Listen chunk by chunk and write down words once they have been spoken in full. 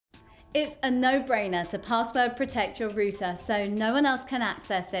It's a no-brainer to password protect your router so no one else can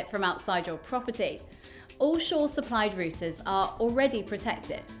access it from outside your property. All Shore-supplied routers are already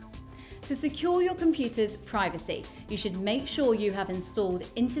protected. To secure your computer's privacy, you should make sure you have installed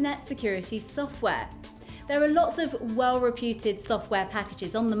internet security software. There are lots of well-reputed software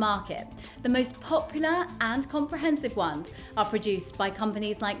packages on the market. The most popular and comprehensive ones are produced by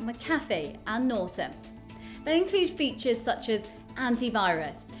companies like McAfee and Norton. They include features such as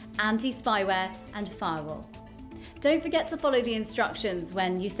antivirus, anti-spyware and firewall. Don't forget to follow the instructions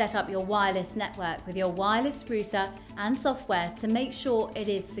when you set up your wireless network with your wireless router and software to make sure it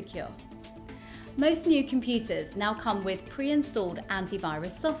is secure. Most new computers now come with pre-installed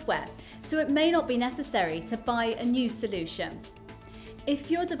antivirus software, so it may not be necessary to buy a new solution.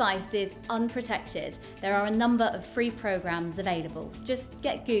 If your device is unprotected, there are a number of free programs available. Just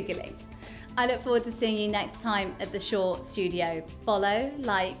get Googling. I look forward to seeing you next time at the Shore Studio. Follow,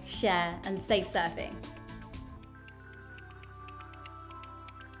 like, share and safe surfing.